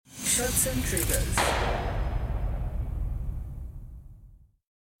Shots and triggers.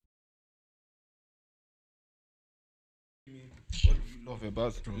 What do you love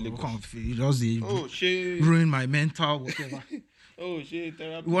about Lagos? You just Oh, shit. ruin my mental, whatever. Oh, shit,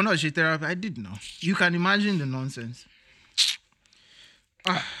 therapy. Well, not shit therapy. I did know. You can imagine the nonsense.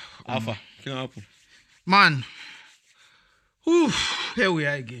 Alpha, can happen. Man. Whew, here we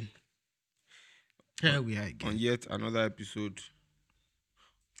are again. On yet another episode.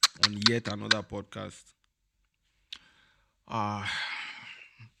 On yet another podcast.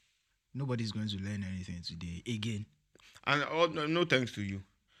 Nobody's going to learn anything today. Again. And no thanks to you.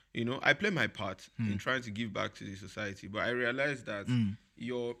 You know, I play my part in trying to give back to the society, but I realize that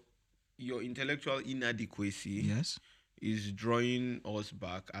your intellectual inadequacy Yes. is drawing us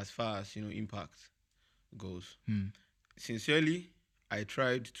back as far as, impact goes. Sincerely, I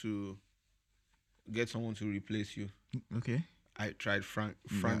tried to get someone to replace you. Okay. I tried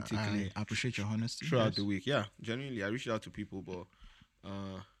frantically I appreciate your honesty. throughout the week. Yeah, genuinely, I reached out to people, but they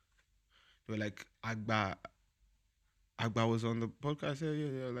were like, Agba was on the podcast.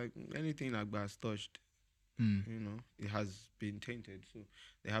 Yeah, like anything Agba has touched, it has been tainted. So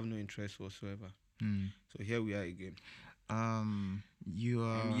they have no interest whatsoever. So here we are again. You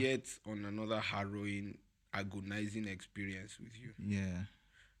are. I'm yet on another harrowing, agonizing experience with you. Yeah.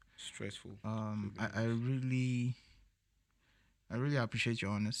 Stressful. I really appreciate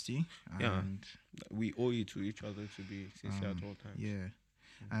your honesty. And we owe it to each other to be sincere at all times. Yeah.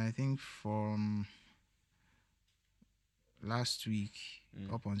 And I think from last week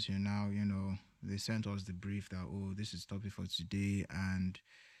up until now, they sent us the brief that, this is topic for today. And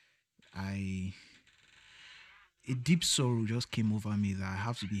a deep sorrow just came over me that I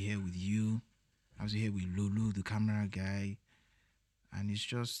have to be here with you. I have to be here with Lulu, the camera guy. And it's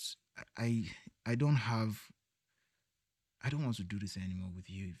just, I don't want to do this anymore with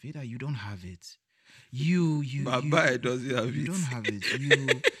you. Vida, you don't have it. Baba doesn't have it. You don't have it.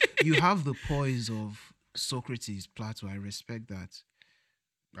 You have the poise of Socrates, Plato. I respect that.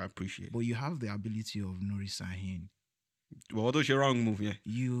 I appreciate it. But you have the ability of Nuri Sahin. What was your wrong move, yeah?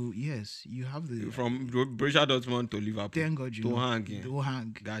 You have the... From Borussia Dortmund to Liverpool. Thank God you don't know. hang, yeah. Don't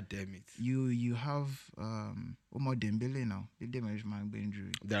hang. God damn it. You have Omar Dembele now.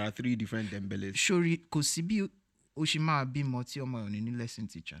 Injury. There are 3 different Dembeles. Shori Kosibi Oshima Bimo ti Omo Oni lesson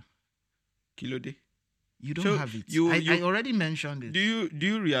teacher. Kilode. You don't have it. I already mentioned it. Do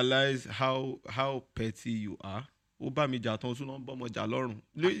you realize how petty you are? Do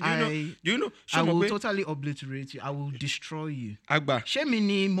you know? I will totally obliterate you. I will destroy you. Agba.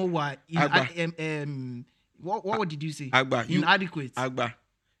 Shemini Mowa. What did you say? Agba. Inadequate. Agba.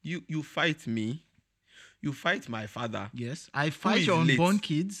 You fight me. You fight my father. Yes. I fight your unborn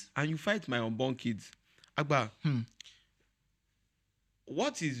kids. And you fight my unborn kids. Agba.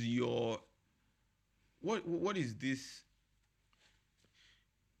 What is your... What is this?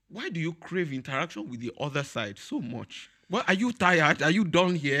 Why do you crave interaction with the other side so much? Well, are you tired? Are you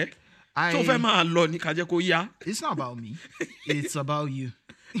done here? It's not about me. It's about you.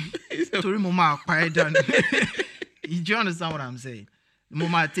 Do you understand what I'm saying?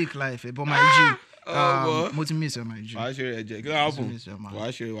 Mama take life, but my G. Motivation, my G.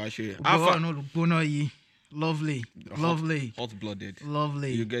 Lovely. Hot-blooded.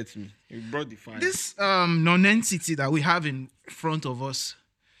 Lovely. You get me. You brought the fire. This non-entity that we have in front of us,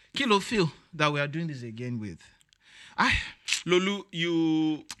 Kilo feel that we are doing this again with. Lulu,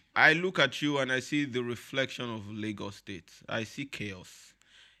 I look at you and I see the reflection of Lagos State. I see chaos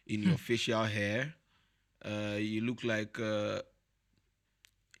in your facial hair. You look like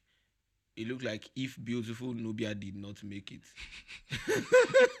if beautiful Nubia did not make it.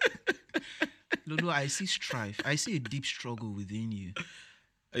 Lulu, I see strife. I see a deep struggle within you.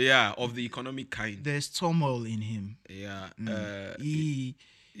 Yeah, of the economic kind. There's turmoil in him. Yeah.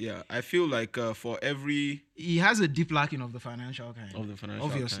 I feel like for every... He has a deep lacking of the financial kind.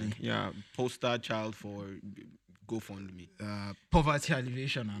 Obviously. Kind. Yeah, poster child for GoFundMe. Poverty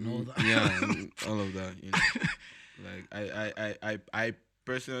alleviation and all that. Yeah, all of that. Like, I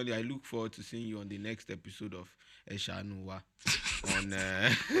personally, I look forward to seeing you on the next episode of Eshanuwa. On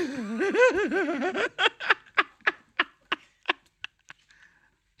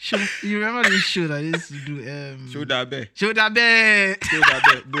you remember this show that used to do Shodabe,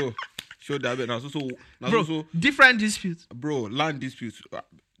 bro. Shodabe. Now different disputes. Bro, land disputes.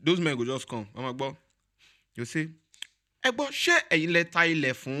 Those men go just come. I'm like, bro. You see? Ṣé ẹ̀yin lẹ ta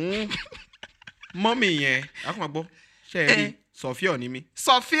ilẹ̀ fún mommy yẹn. I'm like, bro. Ṣé ẹ rí Sophia ni mi.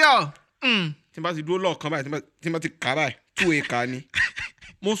 Sophia. Tí n bá ti dúró lọ́ọ̀kan báyìí, tí n bá ti kà báyìí, 2 acre ni.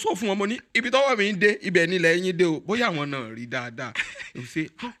 Mo sọ fún wọn mo ní ibi tọ́wọ́ mi ń dé ibẹ̀ nílẹ̀ yín dé o. Bóyá àwọn náà rí dáadáa. You say,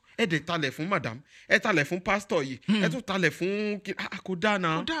 ẹ dẹ̀ talẹ̀ fún madam, ẹ talẹ̀ fún pastor yìí, ẹ tún talẹ̀ fún kò dáa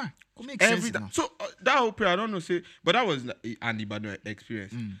now. Every time. So that whole period, I don't know, say, but that was an Ibadan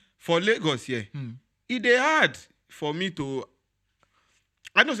experience. For Lagos here, it dey hard for me to.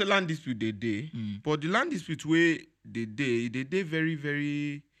 I know say land dispute dey, but the land dispute wey dey very,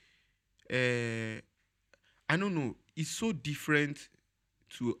 very. I don't know. It's so different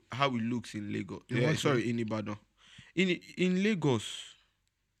to how it looks in Lagos. In Ibadan. In Lagos,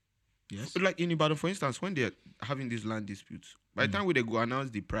 yes. Like in Ibadan, for instance, when they're having these land disputes, by the time they go announce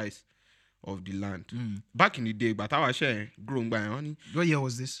the price of the land, back in the day, but our share grown by honey. What year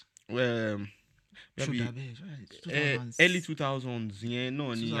was this? Early 2000s. Yeah,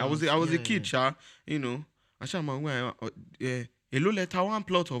 no, I was a kid, you know. I shall my way. A low letter one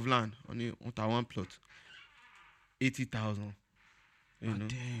plot of land on one plot, 80,000. You know,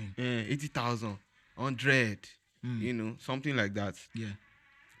 80,000, 100. You know, something like that. Yeah.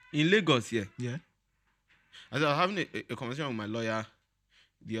 In Lagos, yeah. As I was having a conversation with my lawyer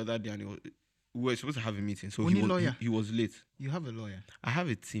the other day, and we were supposed to have a meeting. So he was late. You have a lawyer? I have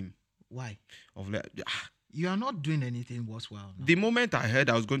a team. Why? You are not doing anything worthwhile now. The moment I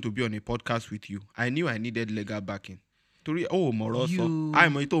heard I was going to be on a podcast with you, I knew I needed legal backing. Moroso.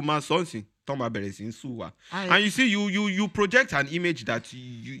 I'm a Thomas Sonsi. And you see, you project an image that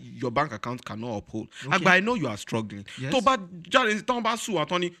your bank account cannot uphold. Okay. Agba, I know you are struggling. Yes. 2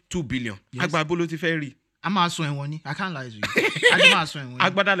 billion. Yes. Agba, I'm answering one. I can't lie to you. I'm answering one.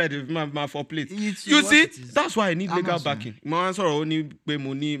 Agba, like for plate. You see, that's why I need legal backing. My answer only pay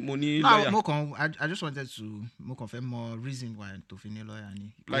money. I just wanted to confirm more reason why to finish lawyer.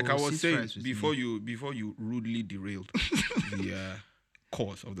 Like I was saying before you rudely derailed the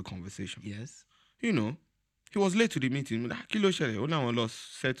course of the conversation. Yes. You know, he was late to the meeting. Kilo shele, ona won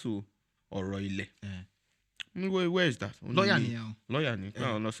lost settle ọ̀rọ̀ ilẹ̀. Where is that? Lawyer ni.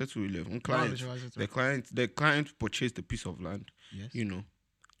 No, not settle ilẹ̀. The client purchased a piece of land. Yes. You know,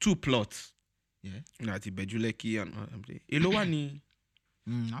 2 plots. Yeah. At Ibejuleki and Elowa ni.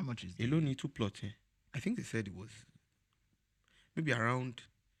 How much is it? Elo ni 2 plots. I think they said it was maybe around.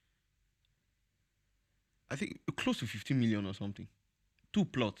 I think close to 50 million or something. 2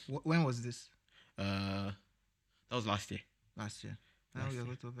 plots. When was this? That was last year. Now you're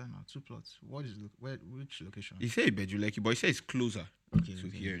going to open now. 2 plots. Which location? He said Ibejuleki, but he said it's closer to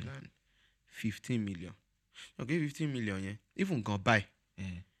here. 15 million. Okay, 15 million, yeah. Even gone by.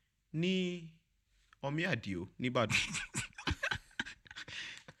 Yeah. Ni Omiadio, ni bad.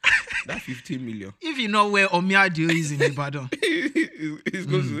 That 15 million. If you know where Omiadio is in Ibadan. It's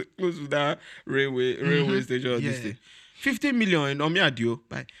close to that railway station. This thing. 15 million in Omiadio.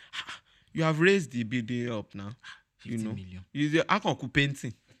 But you have raised the bidding up now. 15 million. I can't cook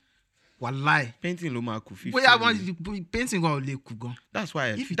painting. Wallahi. Painting lo ma ku 50. But I want painting go le ku gan. That's why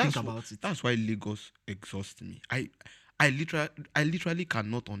if you think about it. That's why Lagos exhausts me. I literally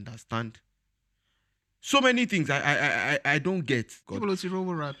cannot understand so many things I don't get. People will see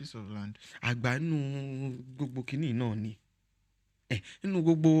a piece of land. Agba nu gbogbo kini náà ni. Nu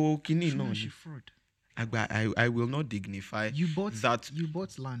gbogbo kini náà ni. Agba, I will not dignify you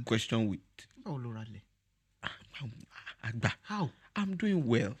bought land. Question with. Agba. How? I'm doing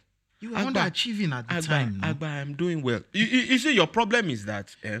well. You were underachieving at the time. Agba, I'm doing well. You see, your problem is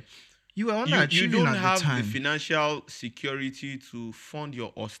that you were underachieving at the time. You don't have the financial security to fund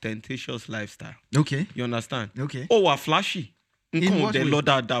your ostentatious lifestyle. Okay. You understand? Okay. Oh, we're flashy. In what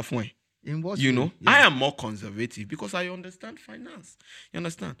way? In what you know, yeah. I am more conservative because I understand finance. You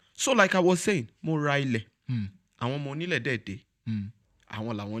understand? So, like I was saying, mo ra ilẹ̀. Àwọn mo nílẹ̀ dẹ̀dẹ̀.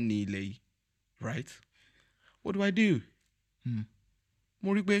 Àwọn làwọn ní ilẹ̀ yìí. Right? What do?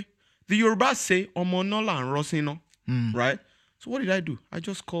 Mo rí pé the Yorùbá say ọmọ náà là ń rọ́ síná. Right? So what did I do? I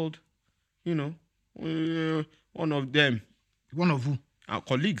just called, one of them. One of who? Our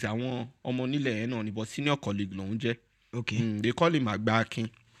colleagues. Àwọn ọmọ nílẹ̀ yẹn náà ni, but senior colleague lòun jẹ́. Okay. They call him Agba Akin.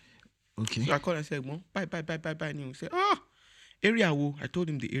 Okay. So I called and said, bye. And he said, area wo? I told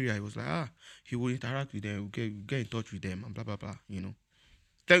him the area. He was like, he will interact with them, get in touch with them, and blah, blah, blah,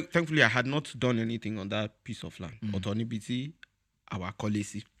 Thankfully, I had not done anything on that piece of land. Autonibity, our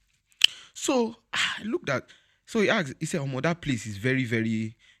policy. So I looked at, so he asked, he said, that place is very,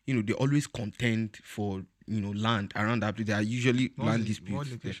 very, they always contend for, land around that place. There are usually land disputes. What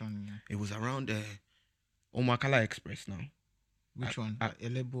location? Yeah. It was around Omakala Express now. Which one?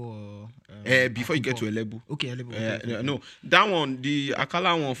 Elebu or... before you get to Elebu. Okay, Elebu. Okay. No, that one, the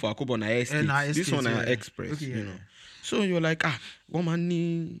Akala one for Akobo na Estate. This one na Express, okay, So you're like, one man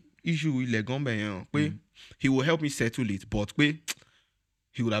need issue with Legombe, he will help me settle it, but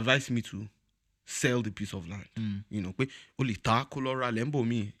he would advise me to sell the piece of land. Only ta kolora lembo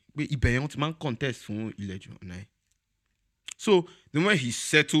me pé ibẹ̀ yẹn wọ́n ti máa ń contest fún ilẹ̀ Jonah. So the way he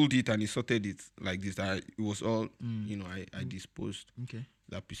settled it and he sorted it like this, it was all, I disposed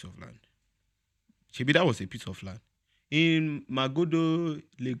that piece of land. Maybe that was a piece of land. In Magodo,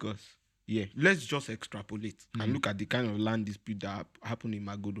 Lagos, let's just extrapolate and look at the kind of land dispute that happened in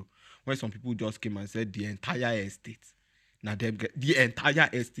Magodo, where some people just came and said the entire estate. Now them get the entire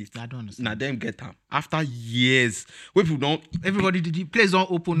estate. I don't understand. Now them get them after years. Where people don't. Everybody did the place don't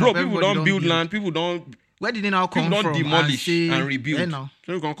open Bro, up. people don't build land. People don't. Where did they now come people from? People don't demolish and rebuild. Yeah, now.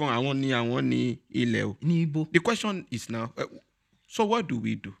 So you can come. I want ni ilẹ̀. The question is now. So what do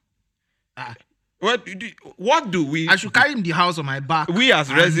we do? What do we? I should carry him the house on my back. We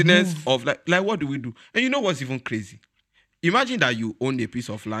as residents of like what do we do? And you know what's even crazy? Imagine that you own a piece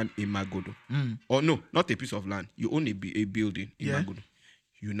of land in Magodo. Or no, not a piece of land. You own a building in Magodo.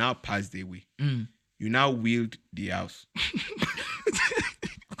 You now pass the way. You now wield the house.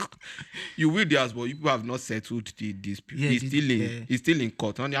 You wield the house, but you people have not settled the dispute. It's still in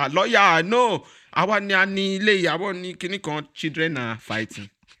court. On your lawyer, no. Children are fighting.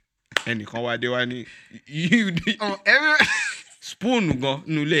 And you spoon go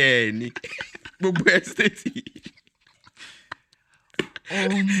nule ni. Estate.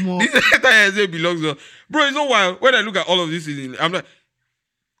 This entire estate belongs to. Bro, it's not wild. When I look at all of this, I'm like,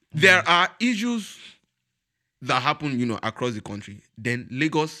 there are issues that happen, across the country. Then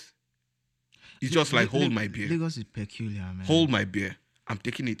Lagos is just like, hold my beer. Lagos is peculiar, man. Hold my beer. I'm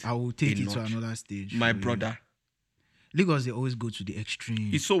taking it. I will take it to another stage. My brother. Lagos, they always go to the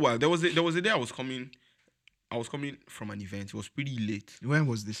extreme. It's so wild. There was a day I was coming from an event. It was pretty late. When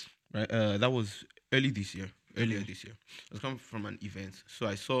was this? Right. That was earlier this year. I was coming from an event, so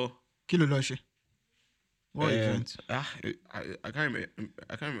I saw Kilo Loshe. What event? I can't remember.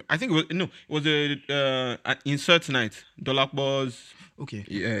 I think it was an insert night. Dolakbo's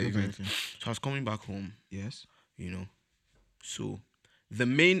event. Okay. So I was coming back home. Yes. So the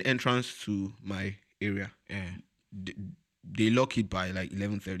main entrance to my area. They lock it by like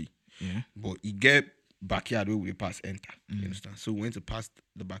 11:30. Yeah. But you get backyard where we pass enter. You understand? So we went to pass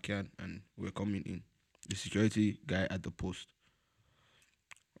the backyard and we were coming in. The security guy at the post.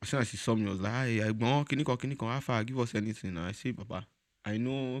 As soon as he saw me, I was like, "Hey, can you come? Give us anything." And I say, "Papa, I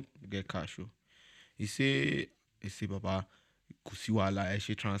know get cash." He say, "Papa, kusiwala, I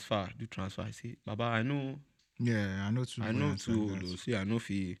should transfer. Do transfer." I say, "Papa, I know." Yeah, I know to. I know to hold. See, I know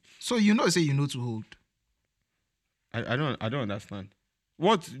fee. So say you know to hold. I don't understand.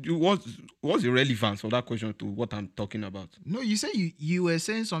 What's the relevance of that question to what I'm talking about? No, you say you were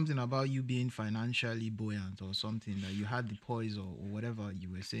saying something about you being financially buoyant or something, that you had the poise or whatever you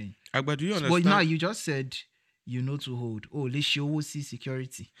were saying. Agba, do you understand? But now you just said you know to hold. Oh, let's show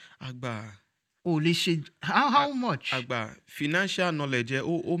security. Agba. Oh, let's how much? Agba, financial knowledge.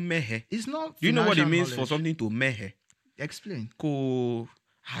 Mehe. It's not. Do you know what it means for something to mehe? Explain.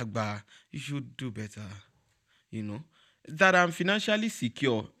 Agba, you should do better. That I'm financially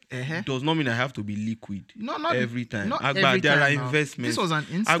secure does not mean I have to be liquid. Not every time. Not Agba, every there time are investments. This was an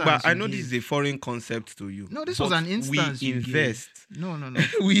instance. Agba, I know this is a foreign concept to you. No, this was an instance. We invest. No.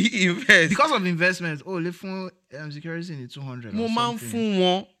 We invest. Because of investments. Oh, live for security in the 200. Mo máa ń fún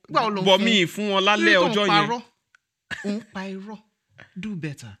wọn. But me fún wọn lálẹ́ ọjọ́ yẹn. Do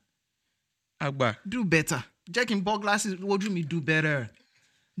better. Agba. Do better. Jẹ́ kí n bọ́ glasses wojú mi do better.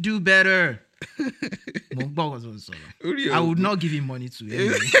 Do better. I would not give him money to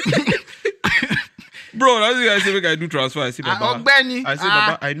anyway. Bro, that's the guy say make I do transfer. I say, Baba.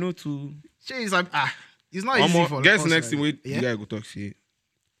 Baba, I know to. It's not easy for guess next thing the guy go talk say,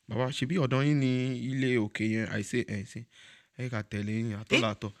 Baba, she be ọ̀dọ̀ yín ní ilé òkè yẹn. I say, ẹ ká tẹ̀lé yín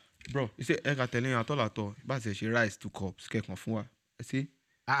àtọ́làtọ̀. Bro, he say, ẹ ká tẹ̀lé yín àtọ́làtọ̀. Bá ṣe ṣe rice 2 cups kẹ̀kan fún wa.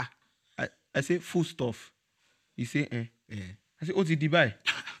 I say food stuff. He say, I say, ó ti di báyìí.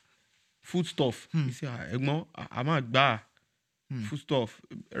 Food stuff. He say, ẹ̀gbọ́n, a máa gbà. Food stuff,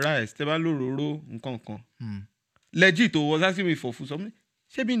 rice, tẹ́ bá lóróró, nǹkan. Legit, was asking me for food stuff.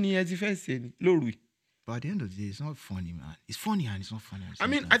 Ṣebí ni ẹ ti fẹ́ ṣe ni lóru. But at the end of the day, it's not funny, man. It's funny and it's not funny. I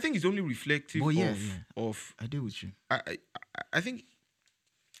mean, I think it's only reflective of. I deal with you. I think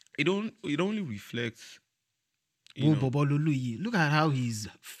it only reflects. Bobo Lulu, look at how he's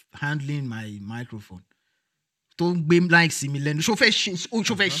handling my microphone. Don't be like similar. Chauffeur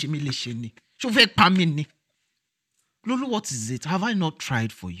shimile. Chauffeur pamini. Lulu, what is it? Have I not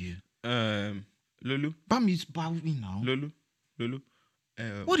tried for you? Lulu. Bam is bowing now. Lulu.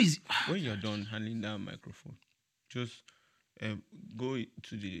 What is it? When you're done handling that microphone, just go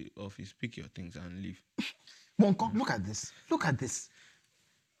to the office, pick your things, and leave. Monko, look at this.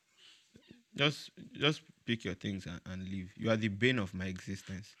 Just pick your things and leave. You are the bane of my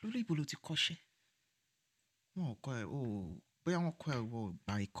existence. lórí ibo ló ti kọ́ṣẹ́ wọn ò kọ́ ẹ bóyá wọ́n kọ́ ẹ wọ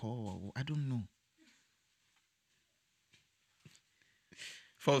by call I don't know.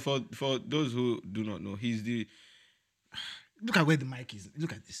 For those who do not know, he's the. Look at where the mic is.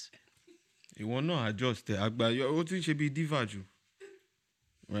 Look at this. He will not adjust it. Agba, what should be diva,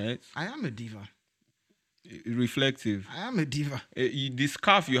 right? I am a diva. Reflective. I am a diva. The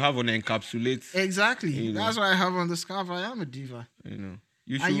scarf you have on encapsulates. Exactly. That's what I have on the scarf. I am a diva. You know.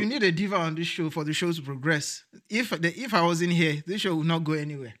 And you need a diva on this show for the show to progress. If I was in here, this show would not go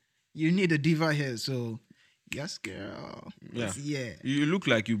anywhere. You need a diva here, so yes, girl. Yeah. You look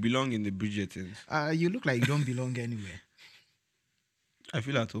like you belong in the Bridgertons. You look like you don't belong anywhere. I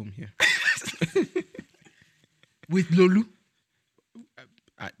feel at home here. With Lolu?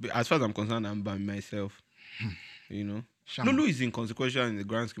 As far as I'm concerned, I'm by myself. You know? Lulu is inconsequential in the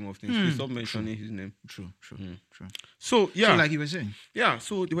grand scheme of things. Please stop mentioning his name. True. So, yeah. So, like you were saying. Yeah,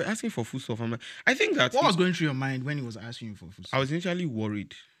 so they were asking for food stuff. I think that... What was going through your mind when he was asking you for food stuff? I was initially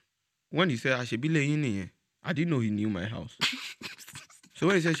worried. When he said, I should be laying in, I didn't know he knew my house. So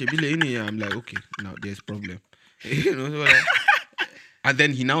when he said, I should be laying in, I'm like, okay, now there's a problem. You know, so like, and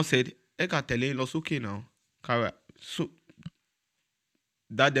then he now said, Eka tele lost okay now. So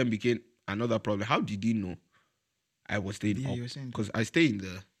that then became another problem. How did he know I was staying up? Because I stay in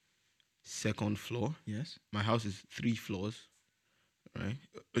the second floor. Yes. My house is 3 floors. Right?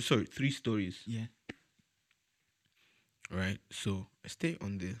 3 stories. Yeah. Right? So I stay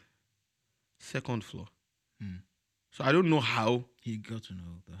on the second floor. So I don't know how he got to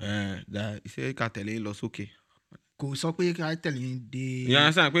know that he said Eka tele lost okay. You understand?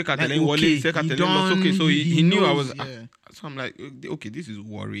 So he knew I was. So I'm like, okay, this is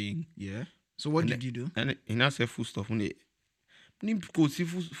worrying. Yeah. So what did you do? And he now said food stuff. Food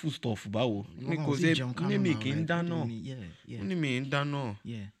stuff. No,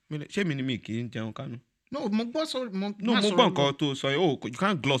 you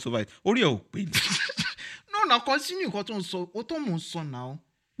can't gloss over it. No, continue now.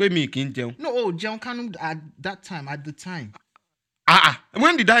 No, at that time, at the time.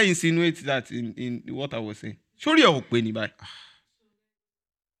 When did I insinuate that in what I was saying? Surely I will pay me by.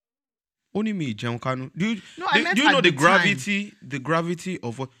 Only me, Jeon Kanu. Do you know the gravity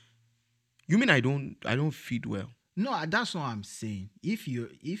of what? You mean I don't feed well? No, that's what I'm saying. If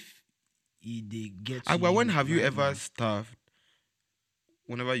they get. Agba, when have you ever starved?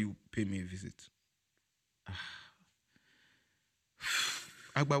 Whenever you pay me a visit.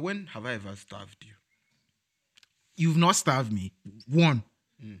 Agba, when have I ever starved you? You've not starved me. 1.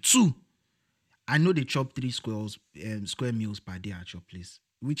 2. I know they chop 3 square meals per day at your place,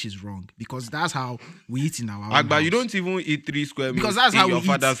 which is wrong because that's how we eat in our own Agba, house. you don't even eat 3 square meals because that's how in your we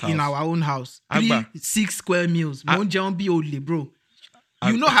father's eat house. in our own house. Agba. 6 square meals. Bro.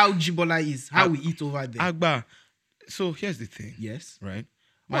 You know how Jibola is, how we eat over there. Agba, so here's the thing. Yes. Right?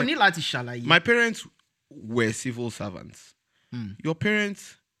 My parents were civil servants. Your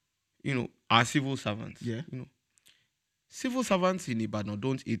parents, are civil servants. Yeah. Civil servants in Ibadan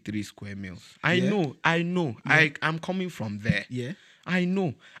don't eat 3 square meals. I know. Yeah. I'm coming from there. Yeah. I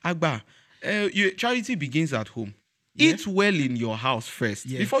know. Agba, charity begins at home. Yeah. Eat well in your house first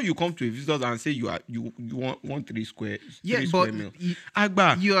before you come to a visitor and say you want 3 square meals.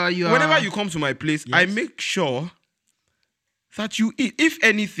 Agba, whenever you come to my place, I make sure that you eat. If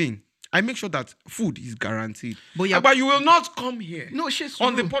anything, I make sure that food is guaranteed. But you will not come here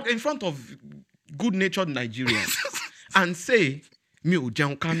on the pot in front of good-natured Nigerians and say,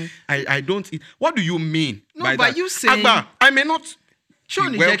 Jeon Kanu, I don't eat. What do you mean by that? You saying... Agba, I may not...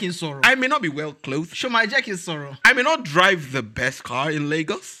 I may not be well clothed. I may not drive the best car in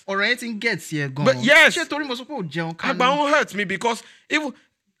Lagos. Or anything gets here gone. But yes, Agba won't hurt me because even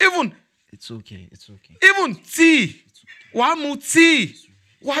it's okay. Even tea. Wamu tea.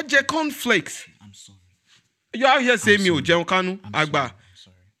 Waje cornflakes. I'm sorry. You out here saying me, Jeon Kanu, Agba.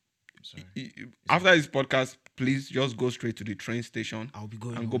 I'm sorry. After this podcast, please just go straight to the train station. I'll be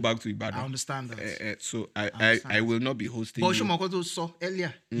going and go back to Ibadan. I understand that. So I will not be hosting. But Shomokoto saw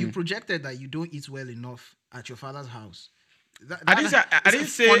earlier, you projected that you don't eat well enough at your father's house. I didn't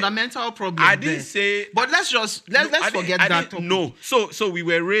say fundamental problem. I didn't say. But let's forget that topic. No. So we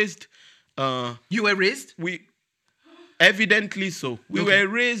were raised. You were raised? Evidently so. We were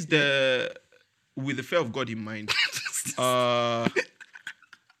raised with the fear of God in mind.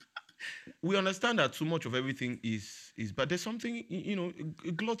 We understand that too much of everything is but there's something,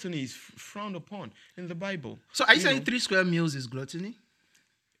 gluttony is frowned upon in the Bible. So are you saying 3 square meals is gluttony?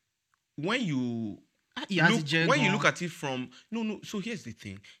 When you When you look at it from so here's the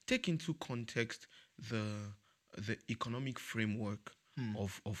thing. Take into context the economic framework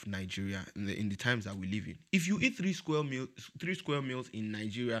of Nigeria in the times that we live in. If you eat 3 square meals in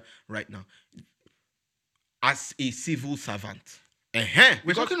Nigeria right now as a civil servant,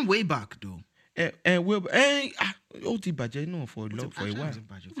 we're talking way back though. For a while.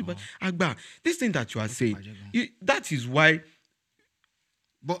 Agba, this thing that you are saying, that is why.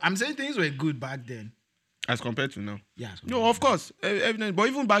 But I'm saying things were good back then. As compared to now? Yeah. No, of course. Evidence. But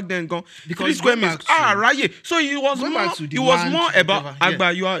even back then, because 3 square meters. Right. So it was more about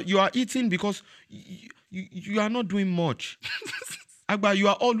Agba. You are eating because you are not doing much. Agba, you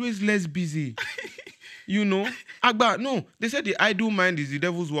are always less busy. Agba, no. They said the idle mind is the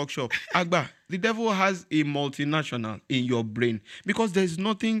devil's workshop. Agba, the devil has a multinational in your brain because there's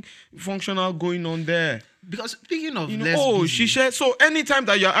nothing functional going on there. Because speaking of less busy. Shisha. So anytime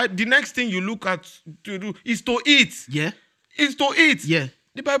that you're the next thing you look at to do is to eat. Yeah. Is to eat. Yeah.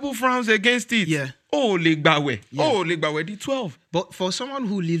 The Bible frowns against it. Yeah. Legbawe. Legbawe, the 12. But for someone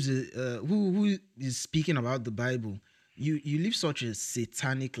who lives, who is speaking about the Bible, you live such a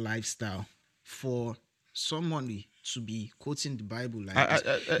satanic lifestyle for someone to be quoting the Bible like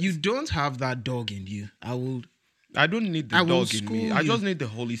this. You don't have that dog in you. I don't need the dog in me. I just need the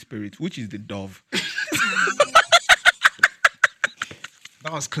Holy Spirit, which is the dove.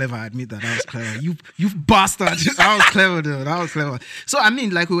 That was clever. I admit that was clever. You bastard. That was clever, though. That was clever. So I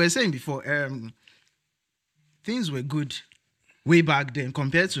mean, like we were saying before, things were good way back then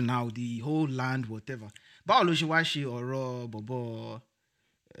compared to now. The whole land, whatever. Baoloshiwashi or Bobo.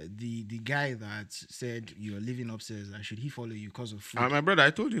 The guy that said you're living upstairs, should he follow you because of food? My brother, I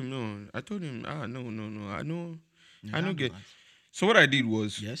told him no. No. I know. So what I did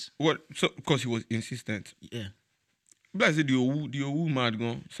was because he was insistent. Yeah. But I said the owu mad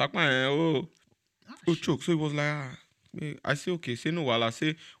gone. Choke. So he was like, I say okay. Say no. While I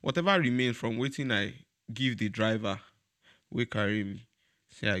say whatever remains from waiting, I give the driver. We carry me.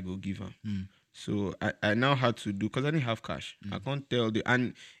 Say I go give him. So I now had to do because I didn't have cash. I can't tell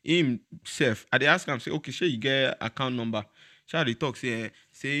and himself. I ask him, say, okay, sure you get account number. Shall they talk say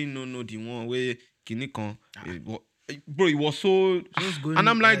no the one where kinikon. Bro, it was so and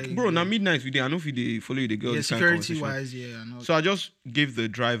I'm like, bro, now midnight with I know if they follow you the girl. Yeah, security wise, yeah. So I just gave the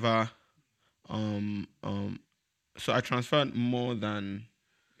driver so I transferred more than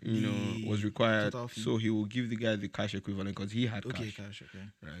was required, so he will give the guy the cash equivalent because he had cash. Okay.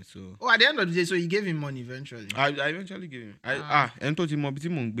 Right, so. At the end of the day, so you gave him money eventually. I eventually gave him.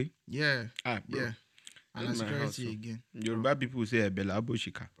 Yeah. Yeah. And security again. Yoruba people say Bella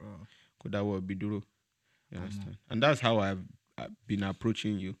Aboshika. Could would be duro. You understand? And that's how I've been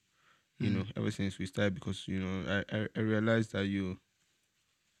approaching you. Ever since we started, because I realized that you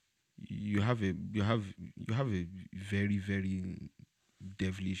have a very, very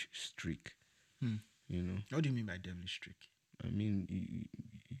devilish streak. What do you mean by devilish streak? I mean,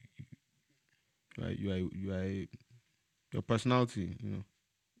 your personality,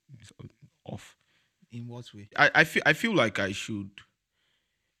 is off. In what way? I feel like I should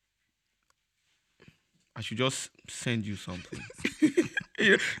just send you something.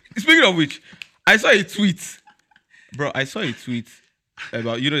 Speaking of which, I saw a tweet, bro.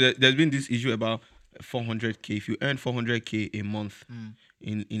 About there's been this issue about 400k. If you earn 400k a month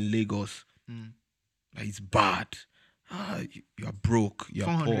in Lagos, it's bad. You are broke. You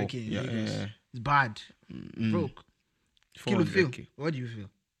are poor. 400k in Lagos. It's bad. Broke. 400k. What do you feel?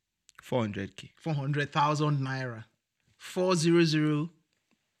 400k. 400,000 naira. 400.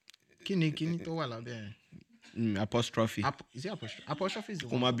 Kini to wala be. Apostrophe. Is it apostrophe? Apostrophe is the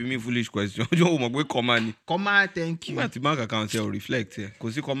one. Be me foolish question. You mo gbe comma. Comma, thank you. But the bank account here reflect here.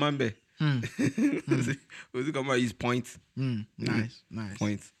 Cause the comma be. Cause the comma is point. Nice.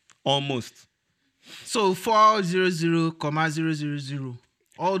 Point. Almost. So 400,000.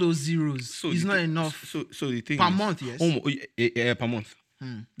 All those zeros is not enough. So the thing per month, yes. Per month.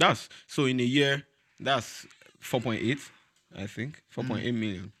 That's so in a year. That's 4.8. I think 4.8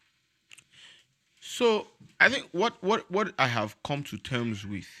 million. So I think what I have come to terms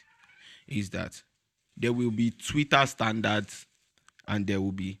with is that there will be Twitter standards and there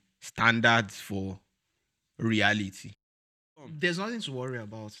will be standards for reality. There's nothing to worry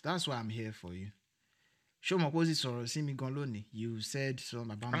about. That's why I'm here for you. Show my position. See me gone. You said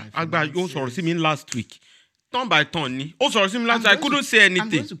something about my. Agba, you also see me last week. Turn by turn. Also, I couldn't say anything. I'm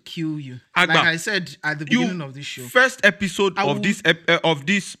going to kill you. Agba, like I said at the beginning of this show. First episode of this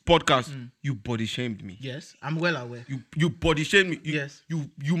podcast, you body shamed me. Yes, I'm well aware. You body shamed me. Yes.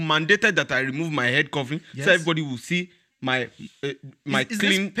 You mandated that I remove my head covering so everybody will see my is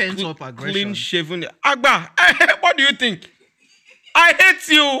clean, this pent up aggression? clean shaven. Agba, what do you think? I hate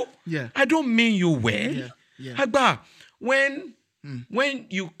you. Yeah. I don't mean you well. Yeah. Yeah. Agba, when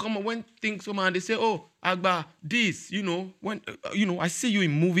you come, when things come and they say, oh, Agba, this, when I see you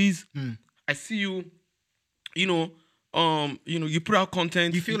in movies, I see you, you put out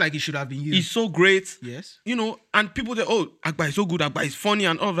content. You feel like it should have been you. It's so great. Yes. And people say, oh, Agba is so good, Agba is funny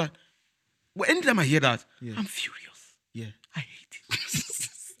and all of that. Well, anytime I hear that, I'm furious. Yeah. I hate it.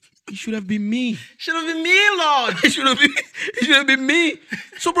 It should have been me. Should have been me, Lord. It should have been me.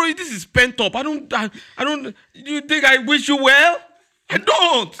 So, bro, this is pent up. I don't. Do you think I wish you well? I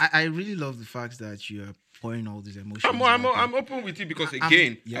don't. I really love the fact that you are pouring all these emotions. I'm open with you because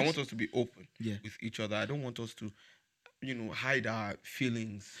again, I want us to be open with each other. I don't want us to, hide our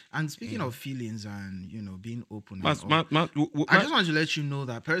feelings. And speaking of feelings and being open, I just want to let you know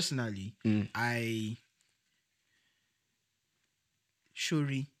that personally,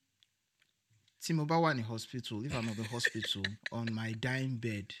 Shuri, Timobawa in the hospital, if I'm at the hospital on my dying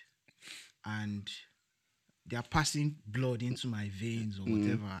bed and they are passing blood into my veins or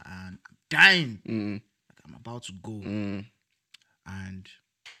whatever and I'm dying, like I'm about to go, and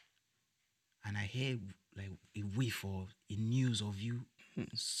I hear like a whiff or a news of you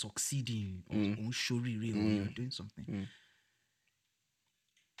succeeding on Shuri, or you're doing something,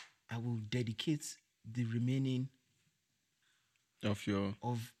 I will dedicate the remaining of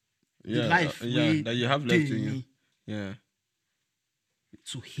the life that you have left in you,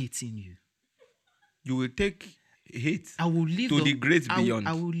 to hating you. You will take hate. I will leave to the great beyond.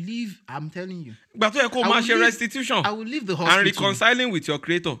 I will leave. I'm telling you. But I will restitution. I will leave the hospital and reconciling with your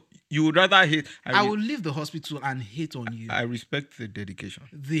creator. You would rather hate. I will leave the hospital and hate on you. I respect the dedication.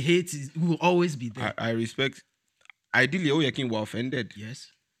 The hate will always be there. I respect. Ideally, Oyekin were offended.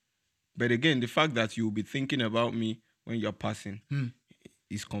 Yes. But again, the fact that you will be thinking about me when you're passing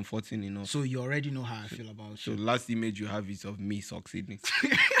is comforting enough. So you already know how I feel about you. So the last image you have is of me succeeding.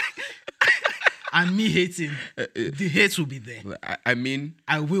 And me hating. The hate will be there. I mean...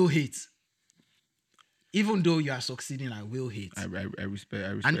 I will hate. Even though you are succeeding, I will hate. I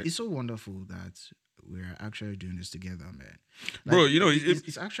respect. And it's so wonderful that we're actually doing this together, man. Like, bro,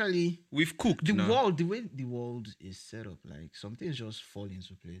 it's actually... We've cooked the now. world, the way the world is set up, like, some things just fall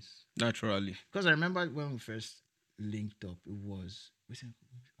into place. Naturally. Because I remember when we first linked up, it was...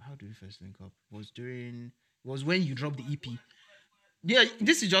 How did we first link up? It was when you dropped the EP. Yeah,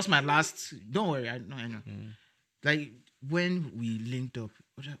 this is just my last... Don't worry, I know. Like, when we linked up,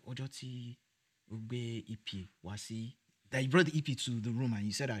 Ojoti... Ugbe EP, Wasi, that you brought the EP to the room and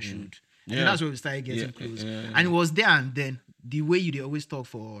you said I should. And that's where we started getting close. And it was there and then, the way you always talk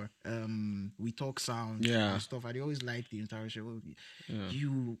for We Talk Sound and stuff, I always like the entire show.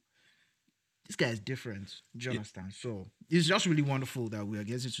 This guy is different. Do you understand? So it's just really wonderful that we are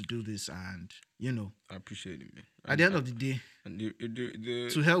getting to do this, and I appreciate it, man. At the end of the day, and the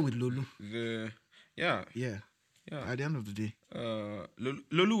to hell with Lulu. At the end of the day,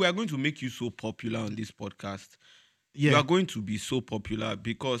 Lulu, we are going to make you so popular on this podcast. Yeah. You are going to be so popular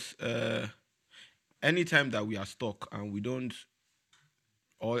because anytime that we are stuck and we don't,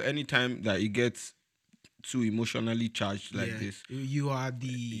 or anytime that it gets too emotionally charged like this, you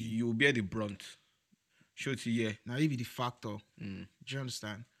will bear the brunt. Shoti, now you be the factor. Do you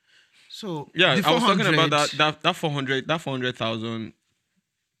understand? So I was talking about that 400,000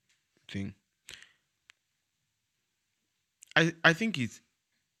 thing. I think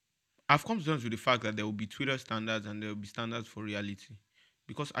I've come to terms with the fact that there will be Twitter standards and there will be standards for reality.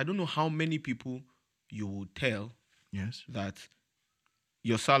 Because I don't know how many people you will tell that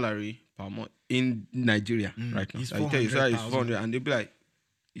your salary per month in Nigeria right now is is 400, and they'll be like,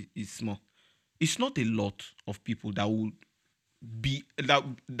 it's small. It's not a lot of people that will be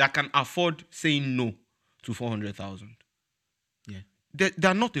that can afford saying no to 400,000. Yeah.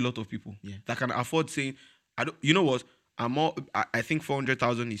 There are not a lot of people that can afford saying, you know what? I think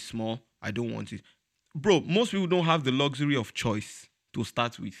 400,000 is small. I don't want it. Bro, most people don't have the luxury of choice to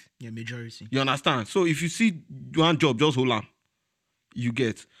start with. Yeah, majority. You understand? So if you see one job, just hold on. You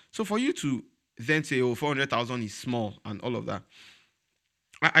get. So for you to then say, 400,000 is small and all of that.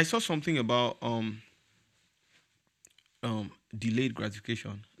 I saw something about delayed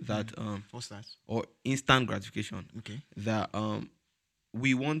gratification that what's that? Or instant gratification. Okay. That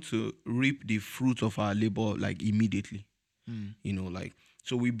we want to reap the fruits of our labor like immediately.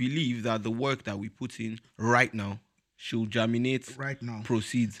 So we believe that the work that we put in right now should germinate right now,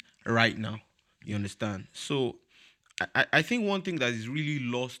 proceeds right now. You understand? So I think one thing that is really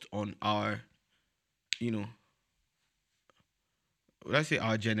lost on our, let's say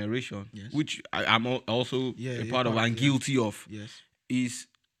our generation, Yes. which I'm also a part of and guilty of, is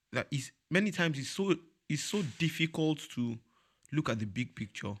that many times it's so difficult to look at the big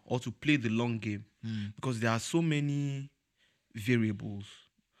picture or to play the long game because there are so many variables,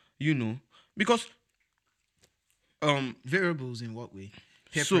 because variables in what way?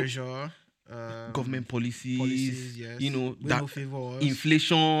 Peer pressure, government policies, yes. that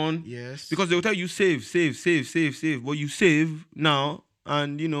inflation, yes, because they will tell you save, but you save now,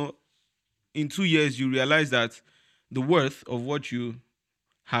 and in 2 years you realize that the worth of what you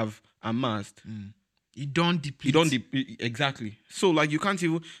have amassed, you don't deplete. Exactly. So like you can't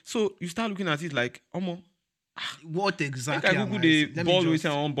even. So you start looking at it like, what exactly? I Google the ball with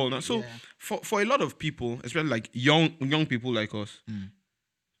and on ball now. So for a lot of people, especially like young people like us,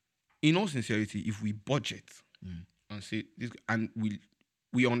 in all sincerity, if we budget and say this, and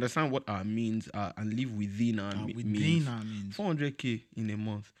we understand what our means are and live within our means, 400k in a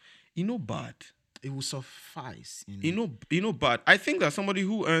month, bad. It will suffice. Bad. I think that somebody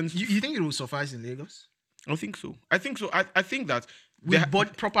who earns... You think it will suffice in Lagos? I think so. I think that...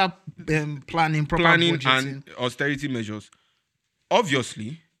 With proper planning and austerity measures.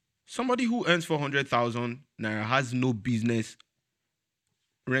 Obviously, somebody who earns 400,000 naira has no business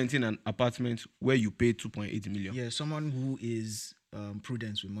renting an apartment where you pay 2.8 million. Yeah, someone who is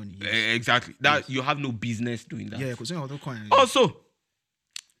prudent with money. Yes. Exactly. That you have no business doing that. Yeah, because also,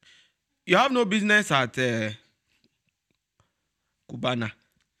 you have no business at Cubana.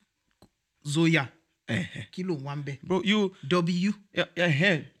 Zoya. Kilo Wambe. Bro, you... W.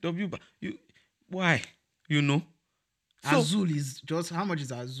 Yeah, W. Why? So, Azul is just... How much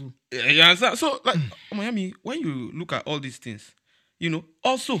is Azul? Yeah, so like, Miami, when you look at all these things,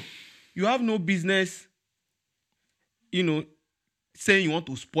 also, you have no business, saying you want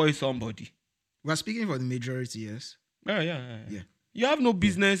to spoil somebody. We're speaking for the majority, yes? Yeah. You have no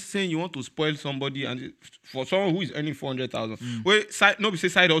business saying you want to spoil somebody, and for someone who is earning 400,000. Wait, nobody say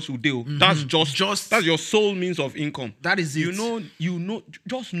side hustle deal. That's just that's your sole means of income. That is it.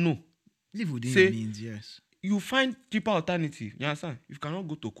 Just know. Live within your means, yes. You find cheaper alternative. You understand? You cannot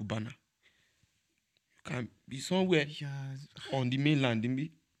go to Cubana. You can be somewhere on the mainland.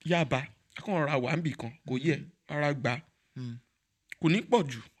 Yaba. I can't ra wambi kan. Go ye. Aragba. Kuni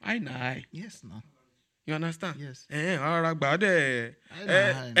poju. I na. Yes, no. You understand? Yes. You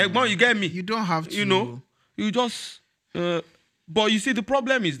get me? You don't have to. You just... but you see, the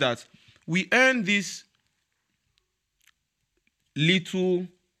problem is that we earn this little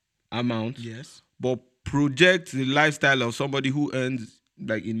amount, yes, but project the lifestyle of somebody who earns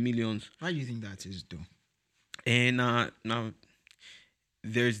like in millions. Why do you think that is, though? And now,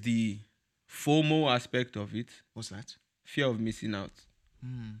 there's the FOMO aspect of it. What's that? Fear of missing out.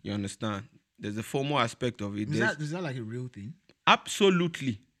 You understand? There's a FOMO aspect of it. Is that like a real thing?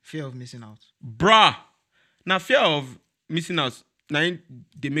 Absolutely. Fear of missing out. Bruh. Now, fear of missing out, now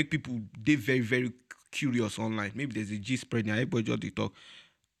they make people, they very, very curious online. Maybe there's a G spread now. Everybody just they talk.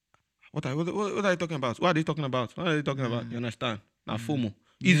 What are you talking about? What are they talking about? You understand? Now, FOMO.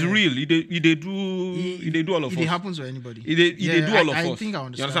 It's real. They do all of us. It happens to anybody. They do all of us. I think I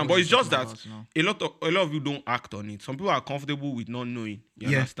understand. You understand? But it's just that a lot of you don't act on it. Some people are comfortable with not knowing. You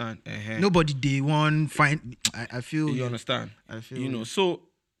understand? Nobody day one find. I feel. You understand? I feel. So,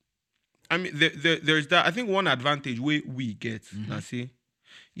 I mean, there's that. I think one advantage we get. Now, see,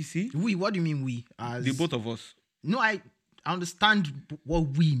 you see. We? What do you mean we? The both of us. No, I understand what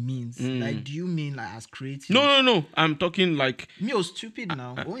we means. Like, do you mean like as creative? No. I'm talking like... Me was stupid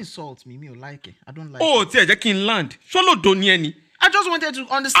now. Don't insult me. Me like it. I don't like it. Oh, Jackie land. Solo Donieni. I just wanted to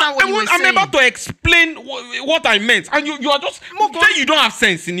understand what you were saying. I'm about to explain what I meant. And you are just... Then you don't have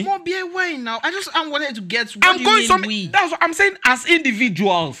sense in it. More be away now. I wanted to get what you mean we. That's what I'm saying as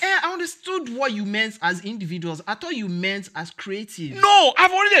individuals. I understood what you meant as individuals. I thought you meant as creatives. No,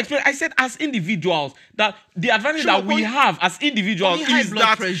 I've already explained. I said as individuals. That the advantage that we have as individuals is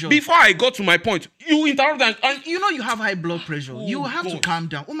that pressure. Before I got to my point, you interrupted and you know you have high blood pressure. You have to calm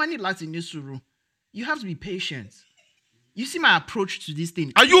down. You have to be patient. You see my approach to this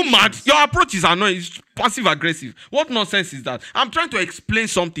thing. Are you mad? Your approach is annoying. It's passive aggressive. What nonsense is that? I'm trying to explain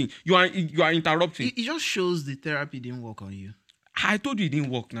something. You are interrupting. It just shows the therapy didn't work on you. I told you it didn't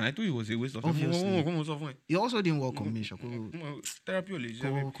work now. I told you it was a waste of time. Obviously. It also didn't work on me. Therapy only.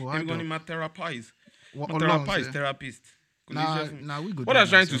 I'm going to therapize. Therapist. Now we go. What I was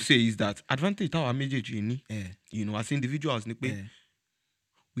trying to say is that advantage our major journey, as individuals,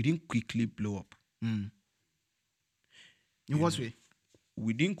 we didn't quickly blow up. In what way?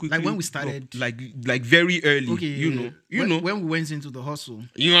 We didn't quickly like when we started, like very early. Okay, when we went into the hustle.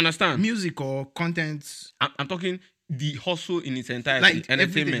 You understand? Music or content. I'm talking the hustle in its entirety, Like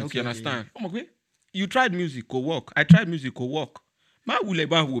entertainment. okay, you understand? You tried music, go work. I tried music, go work. Ma wule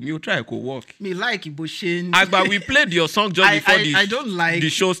ba wo mi o try go work. Me like Ibo Shane. Agba, we played your song just before I don't like the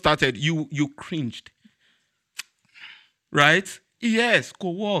show started. You cringed. Right? Yes, go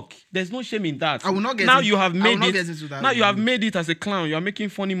work. There's no shame in that. I will not get now it. you have I will made not it. get into that. Now you have made it as a clown. You are making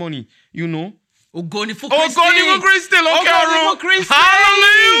funny money. You know. Ogoni for Christy.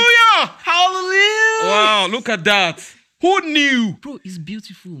 Hallelujah. Hallelujah. Wow, look at that. Who knew? Bro, it's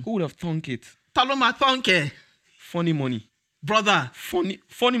beautiful. Who would have thunk it? Taloma Thonke. Funny money. Brother. Funny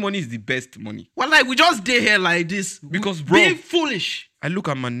money is the best money. Well, like, we just stay here like this. Because, bro, being foolish. I look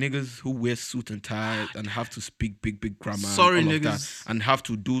at my niggas who wear suit and tie and have to speak big grammar. Sorry, and all niggas. of that, and have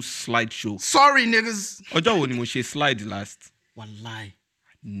to do slideshow. Sorry, niggas. Ojo wo ni mo she slide last. Wallahi.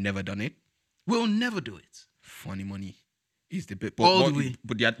 Never done it. We'll never do it. Funny money is the best. All the way.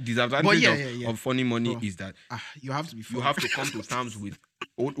 But the disadvantage of funny money is that you have to be funny. you have to come to terms with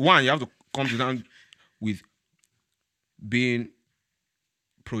one. You have to come to terms with being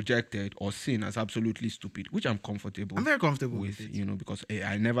projected or seen as absolutely stupid, which I'm comfortable. I'm very comfortable with it. You know, because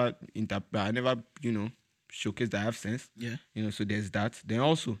I never showcase that I have sense. Yeah. You know, so there's that. Then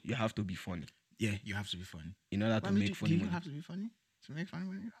also you have to be funny. Yeah, you have to be funny. In order to make funny do you money. have to be funny to make funny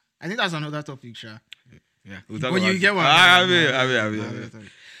money? I think that's another topic, Sha. Yeah. But you get what I mean.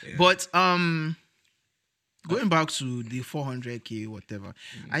 But going back to the 400K whatever,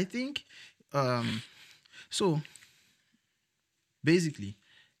 I think so basically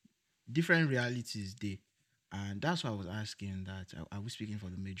different realities there, and that's why I was asking that are we speaking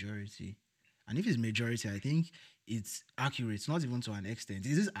for the majority? And if it's majority, I think it's accurate, not even to an extent.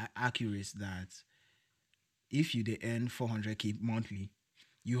 It is accurate that if you earn 400K monthly,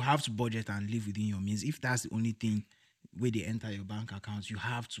 you have to budget and live within your means. If that's the only thing where they enter your bank account, you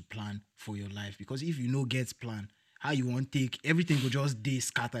have to plan for your life. Because if you know get plan, how you want take, everything will just day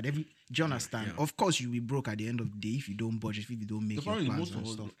scattered. Do you understand? Yeah. Of course, you'll be broke at the end of the day if you don't budget, if you don't make your plans and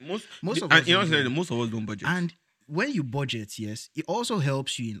stuff. Most of us don't budget. And when you budget, yes, it also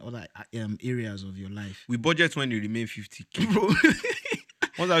helps you in other areas of your life. We budget when you remain 50K. Bro.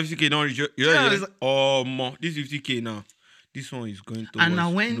 Once that 50K don't reach, more. This 50K now. This one is going to. And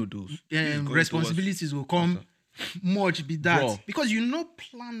now when responsibilities will come, much be that. Bro. Because you know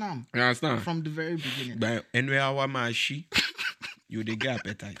plan them. You understand? From the very beginning. But anywhere our mashi, you dey get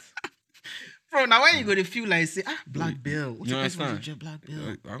appetite. Bro, now when you go to feel like say, black belt. What's you understand? Black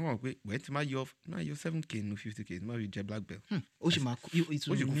belt. I'm gonna wait till your 7K, no 50K, maybe jet black belt. It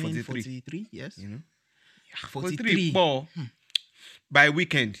will remain 43, yes. You know? 43. By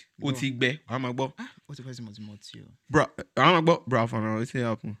weekend, Otigbe, I'm a bo. What's the question? Bro, I'm a bo, bro. What's it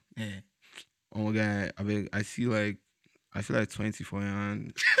happen? Yeah. Oh my God, I feel like 24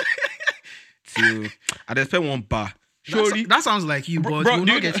 and till I just spend one bar. Surely that sounds like you, but we'll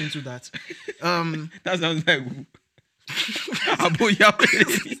not get into that. That sounds like who?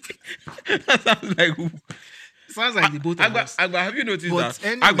 That sounds like who? Sounds like the both of us. Agba, have you noticed but that?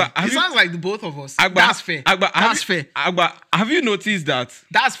 Anyway, Agba, sounds like the both of us. Agba, that's fair. Agba, that's fair. Agba, have you noticed that?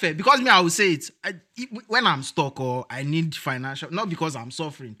 That's fair. Because me, I will say it. When I'm stuck or I need financial, not because I'm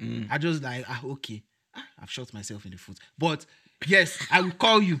suffering. I just like, okay, I've shot myself in the foot. But yes, I will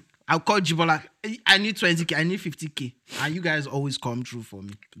call you. I'll call Jibola. I need 20K. I need 50K. And you guys always come through for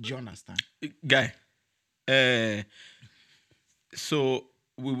me. Do you understand? Guy, so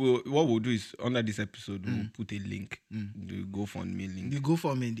what we'll do is under this episode we'll put a link, the GoFundMe link. The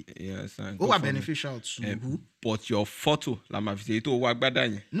GoFundMe. Yes. Who are beneficial to who? But your photo, no. I'm a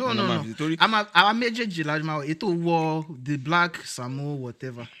major Jilajma. It war the black Samo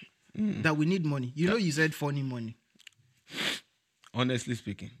whatever. That we need money. You know, you said funny money. Honestly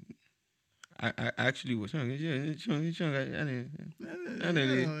speaking, I actually was right.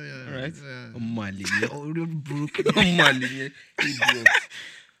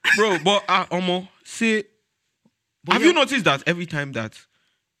 Bro, but say, have you noticed that every time that?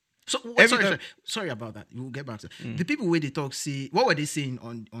 Sorry about that. We'll get back to that. The people where they talk say, what were they saying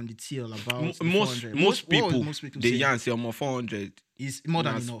on the TL about most people they saying? say 400 is more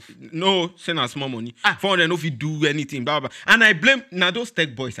than enough. No, send us more money. 400 no if you do anything, blah blah. And I blame those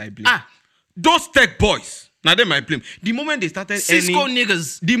tech boys. Those tech boys. Now them I blame. The moment they started Cisco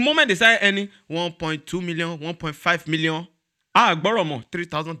niggas. The moment they started earning 1.2 million, 1.5 million, borrow more,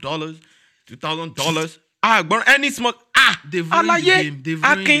 $3,000, $2,000. Borrow any small. They've ruined the game. They've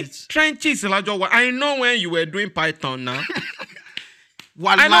ruined it. Trenches. I know when you were doing Python now.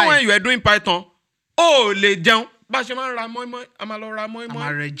 I know when you were doing Python. Oh, le down. But you man ramoy. I'm a ramoy.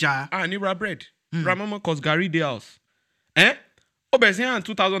 Amareja. I need bread. Ramoy cause Gary the house. Oh, but say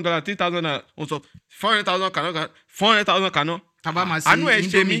 $2,000, $3,000, also $400,000 cannot, $400,000 cannot. I know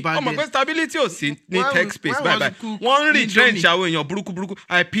it's me. Oh my God, stability or sin. Need tech space. Bye bye. One retrench away in your bruku.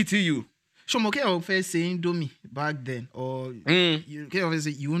 I pity you. Shomoke of first saying Indomie back then, or you can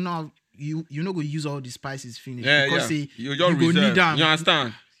say you know go use all the spices finished because you just need them. You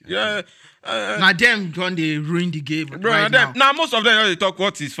understand? Yeah. Now them when they ruin the game. Bro, right now most of them they talk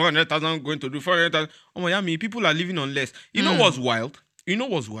what is 400,000 going to do 400,000. Oh my God, people are living on less. You know what's wild?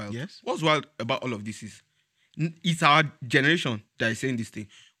 Yes. What's wild about all of this is it's our generation that is saying this thing.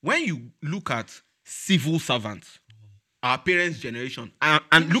 When you look at civil servants, our parents' generation,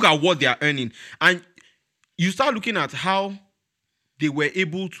 and look at what they are earning, and you start looking at how they were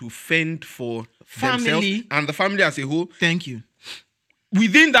able to fend for themselves and the family as a whole. Thank you.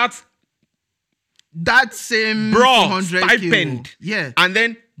 Within that same stipend, and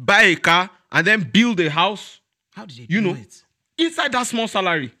then buy a car and then build a house. How did they do it? Inside that small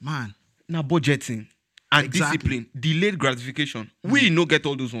salary, man. Now budgeting and discipline, delayed gratification. We no get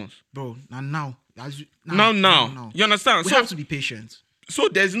all those ones, bro. And now. You understand? We have to be patient. So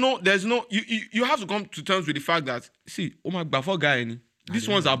there's no. You have to come to terms with the fact that my before guy, these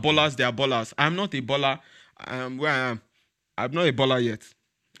ones are ballers. They are ballers. I'm not a baller. Where I am, I'm not a baller yet.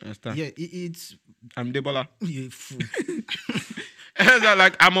 Understand? Yeah, it's. I'm the baller. You fool.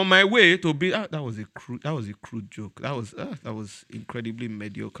 Like I'm on my way to be. That was a crude joke. That was incredibly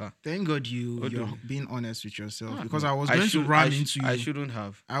mediocre. Thank God you're being honest with yourself, because I was going to ram into you. I shouldn't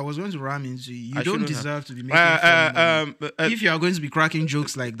have. I was going to ram into you. You don't deserve to be making fun if you are going to be cracking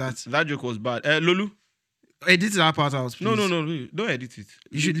jokes like that. That joke was bad. Lulu, edit that part out, please. No, don't edit it.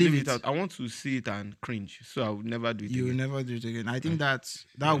 You should leave it out. I want to see it and cringe, so I would never do it. You will never do it again. I think that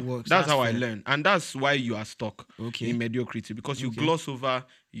works. That's how fair. I learn, and that's why you are stuck in mediocrity, because you gloss over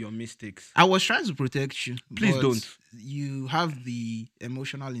your mistakes. I was trying to protect you. Please don't. You have the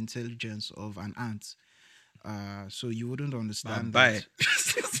emotional intelligence of an ant, so you wouldn't understand. Bye.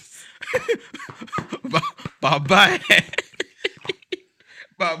 Bye.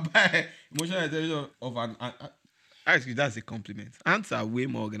 Bye. Emotional intelligence of an ant. Actually, that's a compliment. Ants are way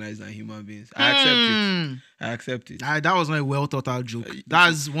more organized than human beings. I accept it. That was not a well thought out joke.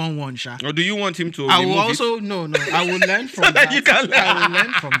 That's one shot. Or do you want him to? I will also no. I will learn from that. You can learn. I will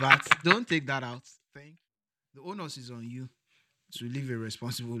learn from that. Don't take that out. The onus is on you to live a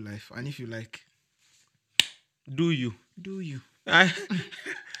responsible life, and if you like, do you? Do you?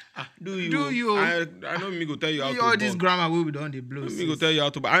 Do you? I know me go tell you how to. All this grammar will be done. The blow. Me go tell you how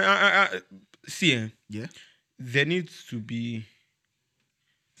to. I see. Yeah. There needs to be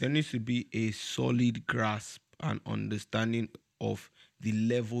a solid grasp and understanding of the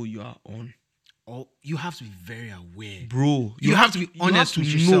level you are on. Oh, you have to be very aware, bro. You have to be honest with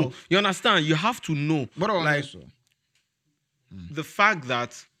yourself. You understand? You have to know. What like the fact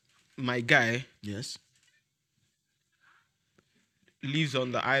that my guy, yes, lives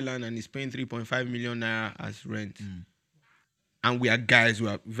on the island and is paying 3.5 million naira as rent, and we are guys who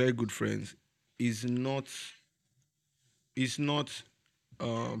are very good friends, does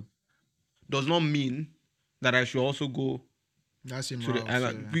not mean that I should also go to the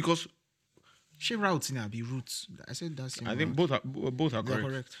island, because she routes in be routes. I said that's. I think both are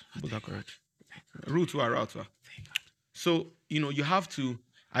correct. Both are correct. Routes are routes. So you have to,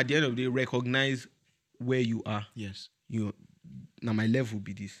 at the end of the day, recognize where you are. Yes. Now my level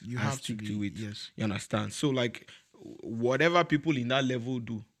be this. You have stick to to it. Yes. You understand? So like whatever people in that level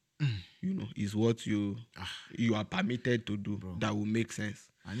do, is what you are permitted to do. Bro. That will make sense.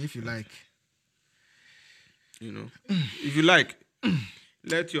 And if you like, if you like,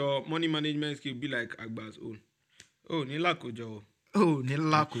 let your money management skill be like Agba's own. Oh, Nila Kojo.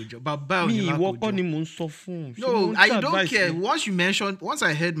 Baba Kojo. No, I don't care. Once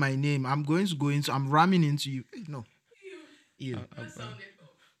I heard my name, I'm ramming into you. No. You.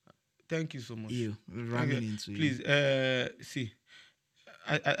 Thank you so much. You ramming into you. Please, see.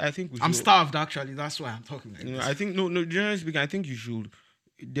 I think I'm starved actually. That's why I'm talking like this. I think no. Generally speaking, I think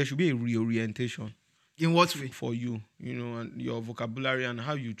there should be a reorientation. In what way? For you, and your vocabulary and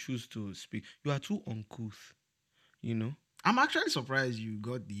how you choose to speak. You are too uncouth. I'm actually surprised you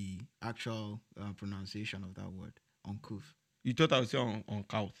got the actual pronunciation of that word, uncouth. You thought I would say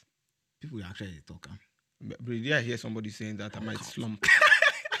uncouth. People actually talk. But did I hear somebody saying that I might slump?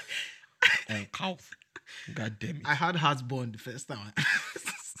 Uncouth. God damn it. I had heartburn the first time.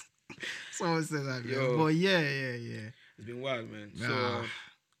 Someone said that. Yo. But yeah. It's been wild, man. So,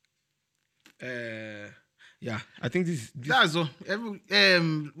 yeah, I think this that's all.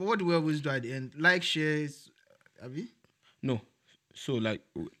 What do we always do at the end? Like, shares, Abi? No. So, like,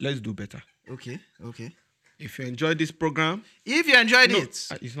 let's do better. Okay. If you enjoyed this program, If you enjoyed it,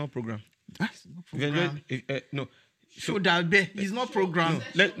 it's not program. that's not If you program. enjoyed, no. Should have been. It's not program.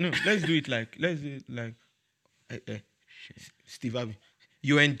 Let's do it like Steve Harvey.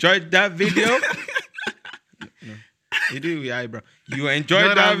 You enjoyed that video? No. You do with your eyebrow. You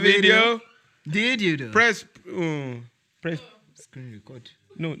enjoyed that video? Did you though? Press Screen record.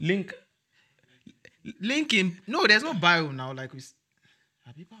 no link. Link in. No, there's no bio now. Like we.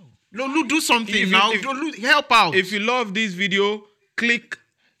 No, do something If you- now. if- Lulu, help out. If you love this video, click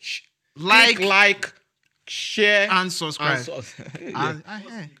like share and subscribe.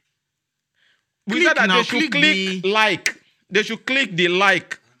 Yeah. We Click said that now, they should click click like. They should click the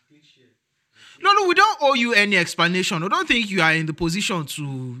like. No, we don't owe you any explanation. I don't think you are in the position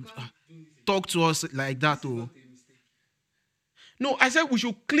to talk to us like that. Oh, No, I said we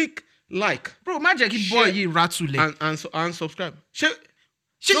should click like. bro, magic boy, you ratule. And subscribe. Share.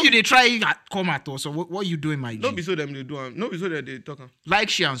 Shit, you they try come at us. So what you doing, my G? Don't be so them they do. Don't be so that they talk. Like,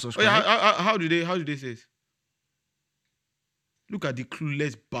 share, and Oh subscribe. yeah, how do they say it? Look at the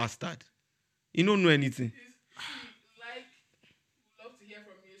clueless bastard. He don't know anything. Like, we love to hear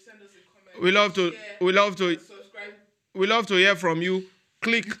from you. Send us a comment. We love to hear from you.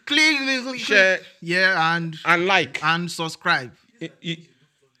 Click Click, share, yeah, and like. subscribe.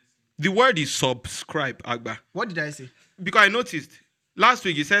 The word is subscribe, Agba. What did I say? Because I noticed last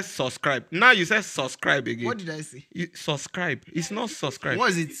week you said subscribe. Now you said subscribe again. What did I say? Subscribe. It's not subscribe.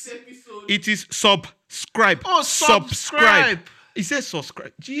 What is it? It is subscribe. Oh, subscribe. It says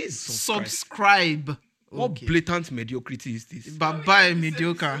subscribe. Jesus. Subscribe. What Okay. blatant mediocrity is this? Bye,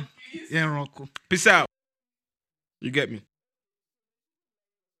 mediocre. Yeah, Rocco. Peace out. You get me?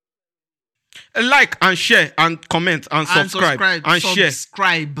 Like and share and comment and subscribe and share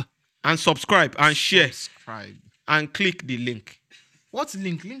Subscribe. and subscribe and share Subscribe. and click the link. What's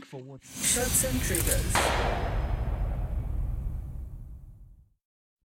link? Link for what? Shots and triggers.